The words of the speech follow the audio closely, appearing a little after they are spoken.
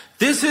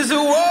This is a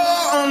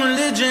war on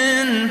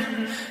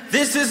religion.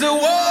 This is a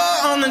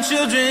war on the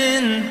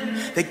children.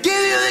 They give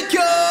you the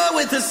cure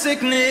with the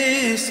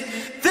sickness.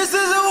 This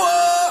is a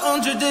war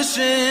on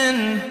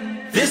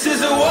tradition. This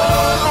is a war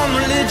on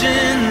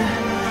religion.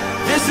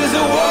 This is a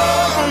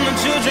war on the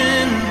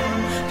children.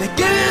 They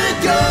give you the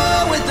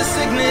cure with the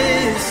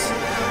sickness.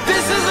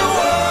 This is a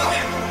war.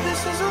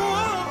 This is a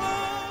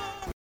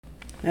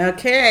war.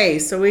 Okay,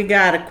 so we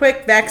got a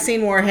quick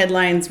vaccine war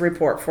headlines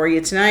report for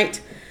you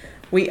tonight.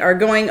 We are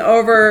going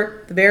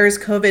over the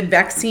VAERS COVID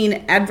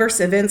vaccine adverse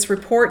events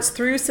reports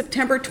through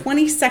September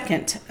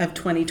 22nd of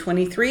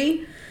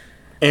 2023.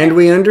 And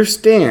we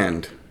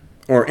understand,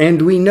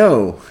 and we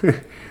know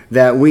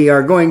that we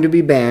are going to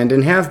be banned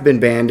and have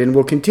been banned and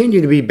will continue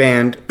to be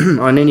banned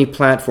on any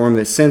platform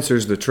that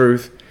censors the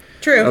truth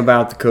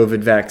about the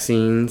COVID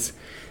vaccines.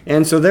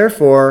 And so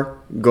therefore,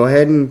 go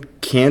ahead and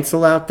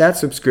cancel out that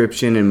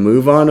subscription and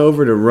move on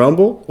over to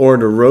Rumble or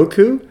to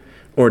Roku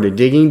or to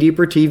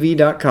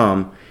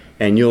diggingdeepertv.com,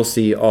 and you'll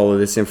see all of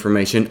this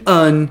information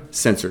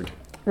uncensored.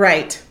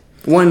 Right.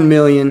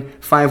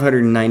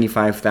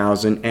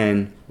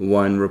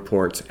 1,595,001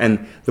 reports.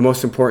 And the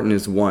most important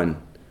is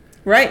one.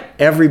 Right.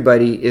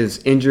 Everybody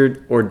is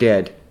injured or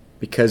dead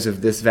because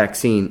of this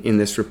vaccine in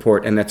this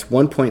report, and that's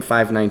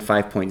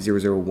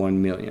 1.595.001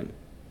 million.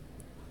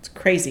 It's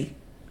crazy.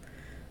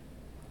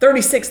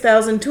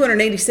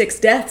 36,286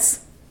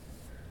 deaths.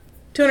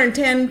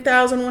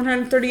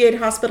 210,138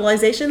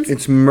 hospitalizations.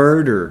 It's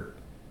murder.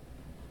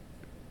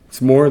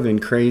 It's more than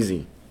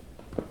crazy.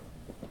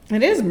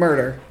 It is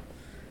murder.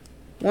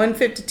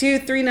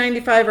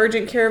 152,395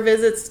 urgent care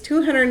visits,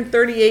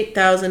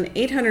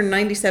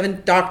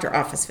 238,897 doctor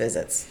office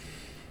visits.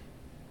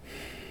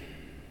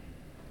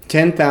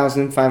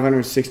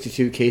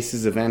 10,562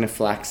 cases of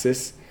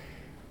anaphylaxis.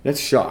 That's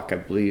shock, I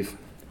believe.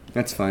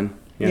 That's fun.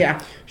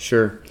 Yeah.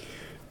 Sure.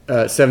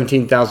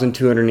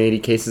 17,280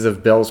 cases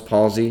of Bell's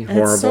palsy.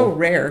 Horrible. That's so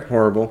rare.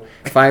 Horrible.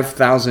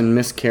 5,000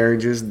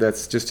 miscarriages.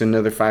 That's just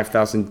another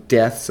 5,000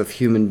 deaths of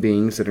human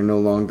beings that are no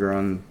longer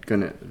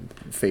going to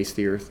face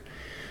the earth.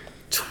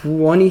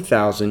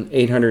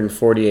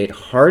 20,848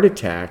 heart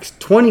attacks.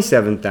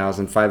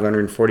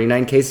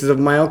 27,549 cases of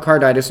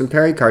myocarditis and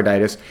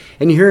pericarditis.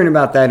 And you're hearing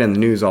about that in the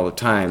news all the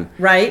time.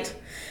 Right.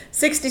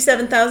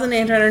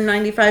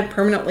 67,895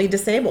 permanently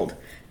disabled.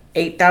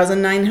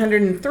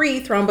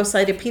 8,903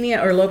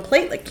 thrombocytopenia or low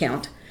platelet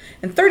count,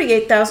 and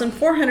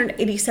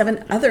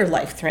 38,487 other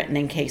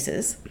life-threatening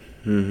cases.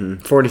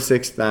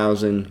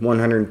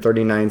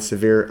 46,139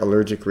 severe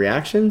allergic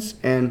reactions,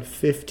 and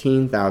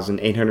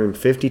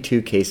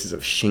 15,852 cases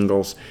of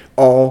shingles,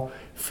 all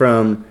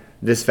from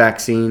this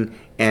vaccine.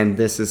 And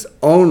this is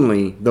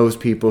only those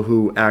people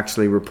who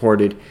actually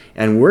reported.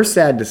 And we're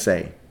sad to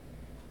say,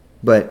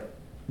 but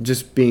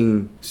just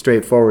being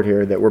straightforward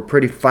here, that we're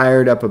pretty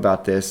fired up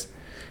about this.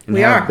 And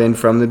we have been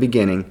from the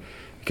beginning,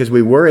 because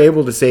we were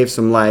able to save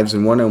some lives,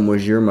 and one of them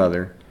was your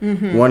mother.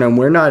 Mm-hmm. One of them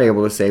we're not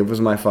able to save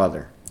was my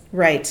father.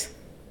 Right.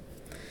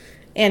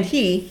 And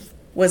he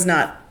was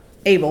not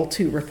able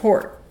to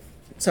report.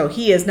 So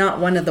he is not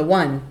one of the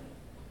one.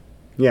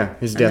 Yeah,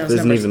 his death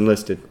isn't even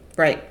listed.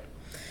 Right.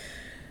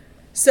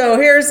 So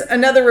here's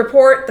another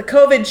report. The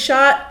COVID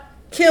shot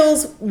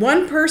kills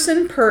one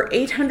person per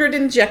 800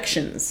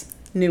 injections.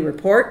 New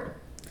report.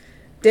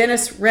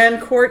 Dennis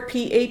Rancourt,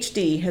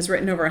 Ph.D., has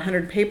written over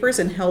 100 papers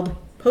and held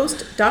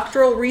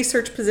postdoctoral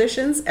research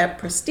positions at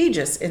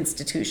prestigious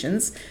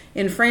institutions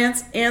in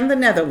France and the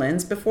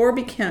Netherlands before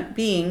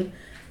being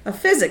a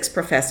physics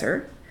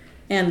professor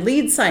and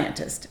lead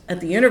scientist at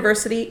the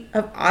University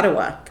of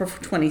Ottawa for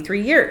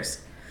 23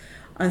 years.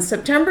 On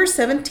September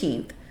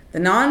 17th, the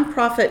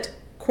nonprofit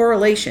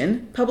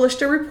Correlation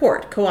published a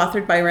report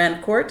co-authored by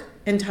Rancourt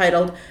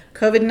entitled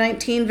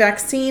COVID-19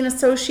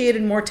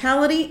 Vaccine-Associated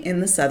Mortality in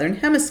the Southern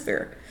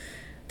Hemisphere.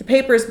 The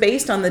paper is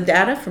based on the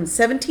data from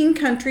 17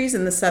 countries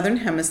in the Southern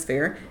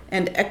Hemisphere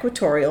and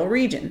Equatorial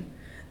region.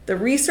 The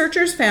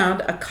researchers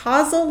found a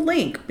causal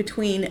link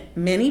between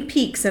many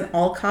peaks in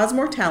all-cause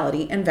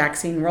mortality and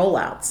vaccine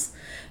rollouts.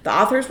 The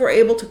authors were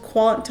able to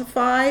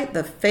quantify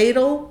the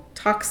fatal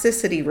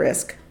toxicity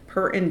risk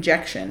per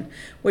injection,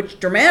 which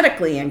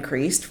dramatically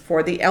increased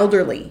for the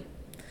elderly.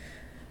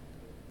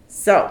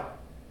 So,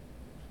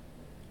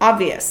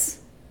 obvious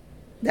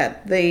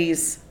that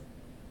these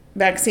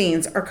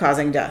vaccines are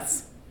causing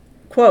deaths.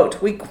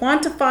 Quote, we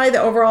quantify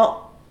the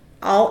overall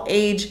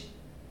all-age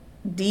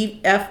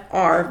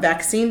DFR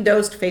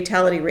vaccine-dosed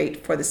fatality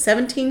rate for the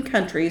 17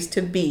 countries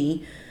to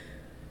be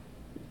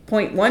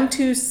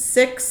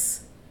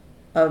 0.126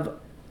 of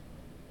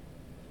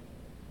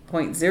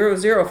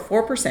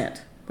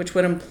 0.004%, which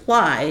would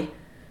imply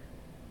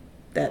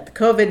that the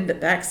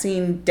COVID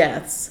vaccine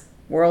deaths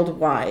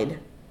worldwide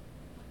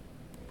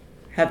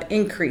have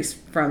increased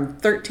from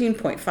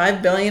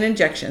 13.5 billion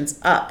injections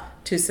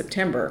up to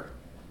September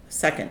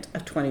 2nd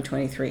of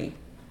 2023.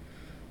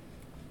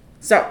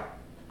 So,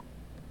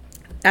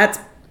 that's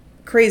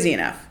crazy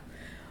enough.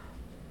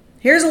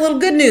 Here's a little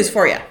good news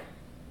for you.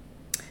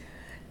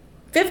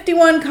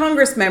 51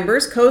 Congress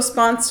members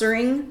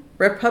co-sponsoring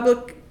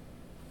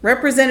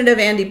Representative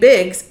Andy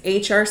Biggs,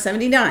 H.R.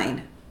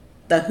 79,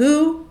 the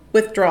WHO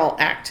Withdrawal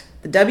Act,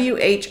 the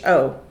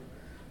WHO,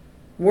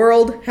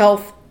 World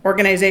Health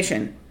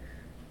Organization.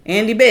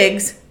 Andy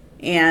Biggs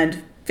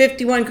and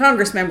 51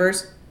 Congress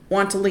members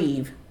want to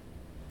leave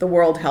the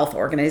World Health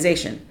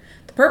Organization.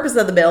 The purpose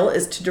of the bill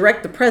is to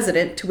direct the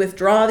president to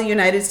withdraw the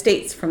United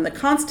States from the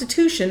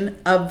Constitution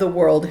of the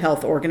World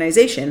Health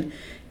Organization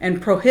and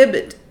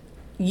prohibit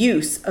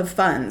use of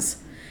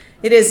funds.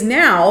 It is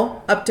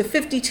now up to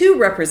 52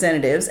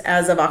 representatives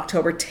as of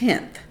October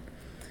 10th.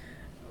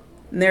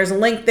 And there's a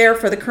link there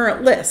for the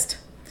current list.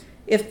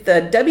 If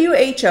the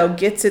WHO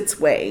gets its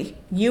way,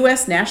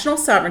 U.S. national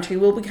sovereignty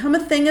will become a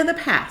thing of the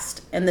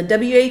past, and the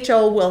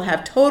WHO will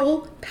have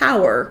total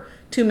power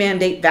to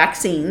mandate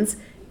vaccines,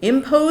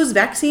 impose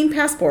vaccine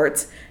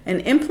passports,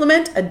 and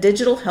implement a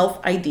digital health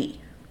ID.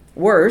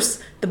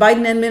 Worse, the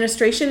Biden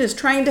administration is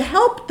trying to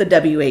help the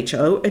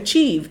WHO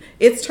achieve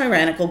its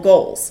tyrannical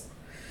goals.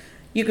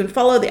 You can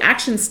follow the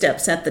action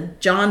steps at the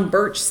John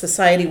Birch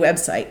Society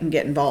website and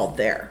get involved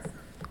there.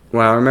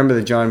 Wow, I remember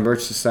the John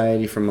Birch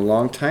Society from a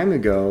long time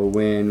ago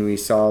when we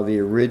saw the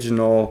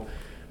original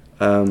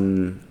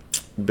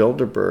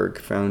Bilderberg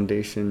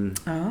Foundation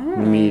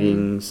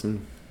meetings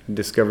and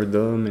discovered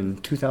them in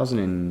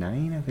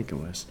 2009, I think it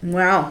was.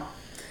 Wow.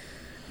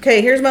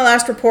 Okay, here's my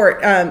last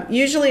report.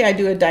 Usually I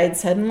do a died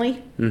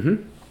suddenly.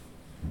 Mm-hmm.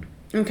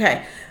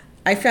 Okay,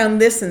 I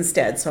found this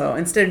instead. So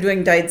instead of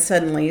doing died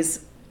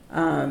suddenlies,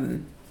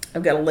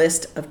 I've got a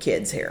list of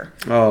kids here.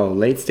 Oh,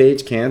 late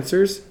stage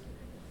cancers?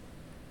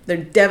 They're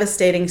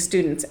devastating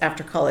students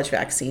after college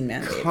vaccine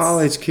mandates.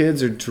 College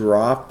kids are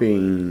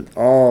dropping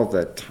all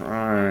the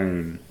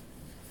time.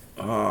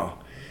 Oh.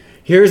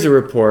 Here's a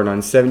report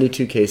on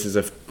 72 cases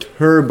of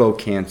turbo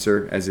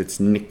cancer, as it's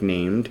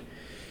nicknamed,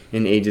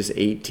 in ages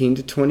 18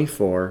 to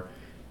 24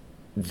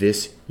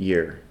 this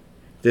year.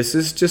 This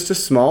is just a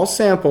small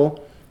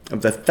sample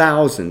of the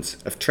thousands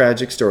of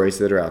tragic stories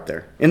that are out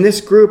there. In this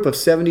group of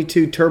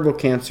 72 turbo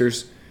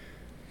cancers,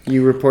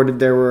 you reported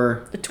there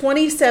were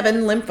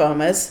 27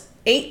 lymphomas,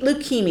 8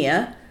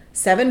 leukemia,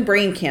 7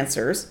 brain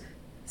cancers,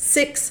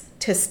 6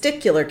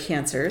 testicular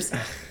cancers,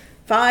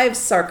 5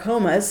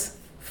 sarcomas,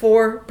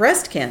 4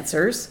 breast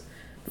cancers,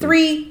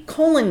 3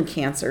 colon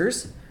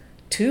cancers,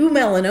 2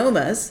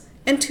 melanomas,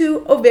 and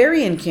 2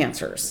 ovarian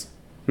cancers.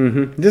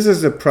 Mm-hmm. This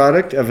is a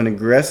product of an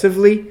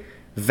aggressively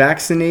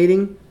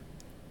vaccinating.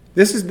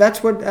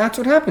 That's what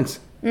happens.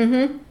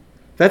 Mm-hmm.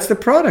 That's the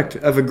product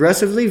of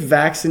aggressively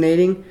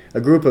vaccinating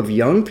a group of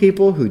young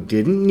people who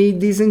didn't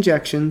need these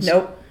injections.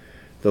 Nope.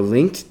 The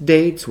linked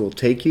dates will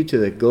take you to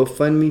the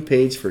GoFundMe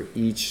page for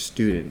each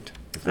student.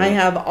 I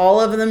have all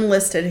of them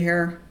listed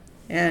here,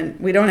 and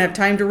we don't have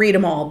time to read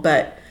them all,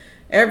 but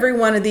every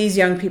one of these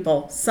young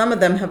people, some of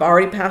them have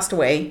already passed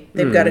away.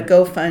 They've got a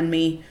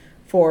GoFundMe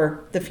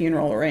for the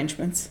funeral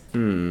arrangements.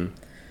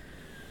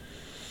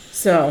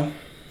 So,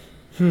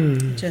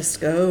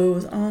 just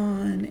goes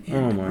on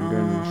and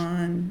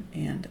on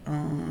and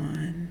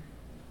on.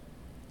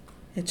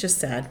 It's just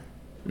sad.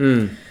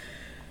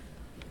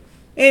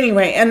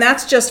 Anyway, and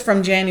that's just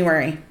from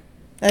January.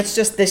 That's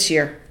just this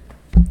year.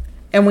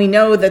 And we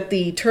know that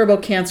the turbo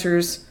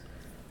cancers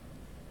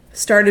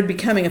started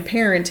becoming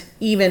apparent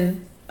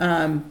even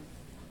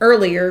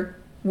earlier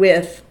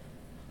with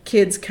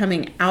kids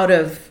coming out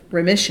of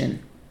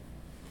remission.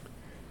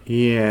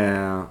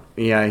 Yeah,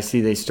 I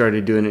see they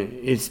started doing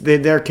it.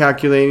 They're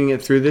calculating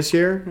it through this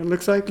year, it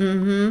looks like?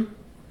 Mm-hmm.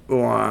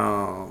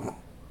 Wow.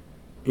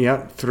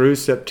 Yep, through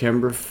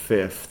September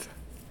 5th.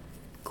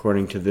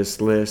 According to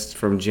this list,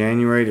 from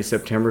January to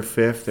September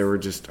 5th, there were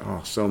just,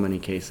 so many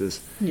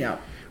cases. Yeah.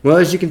 Well,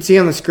 as you can see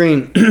on the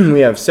screen, we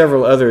have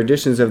several other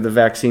editions of the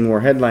Vaccine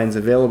War headlines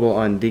available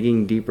on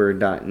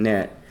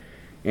diggingdeeper.net.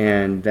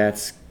 And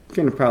that's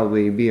going to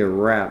probably be a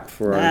wrap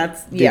for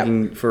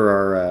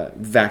our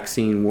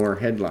Vaccine War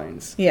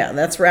headlines. Yeah,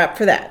 that's a wrap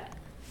for that.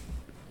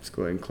 Let's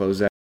go ahead and close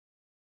that.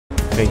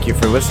 Thank you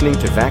for listening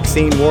to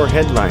Vaccine War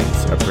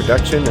Headlines, a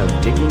production of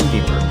Digging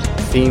Deeper.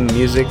 Theme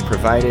music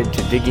provided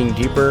to Digging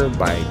Deeper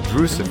by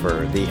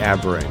Drucifer the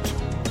Aberrant.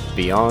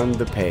 Beyond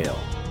the Pale.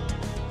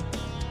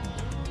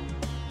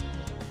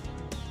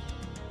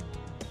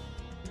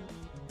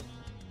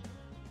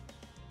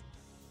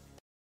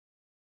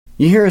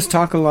 You hear us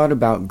talk a lot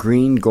about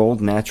green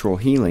gold natural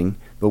healing,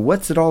 but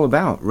what's it all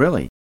about,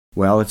 really?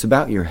 Well, it's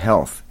about your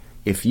health.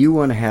 If you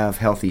want to have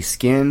healthy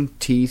skin,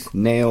 teeth,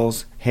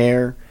 nails,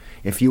 hair,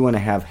 if you want to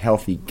have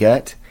healthy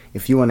gut,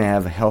 if you want to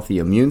have a healthy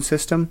immune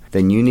system,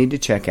 then you need to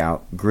check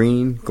out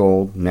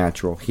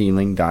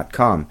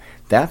greengoldnaturalhealing.com.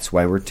 That's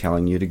why we're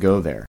telling you to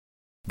go there.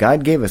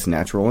 God gave us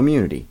natural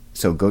immunity,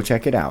 so go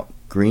check it out.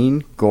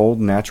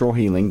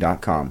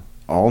 greengoldnaturalhealing.com.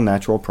 All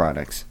natural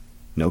products,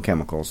 no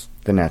chemicals,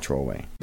 the natural way.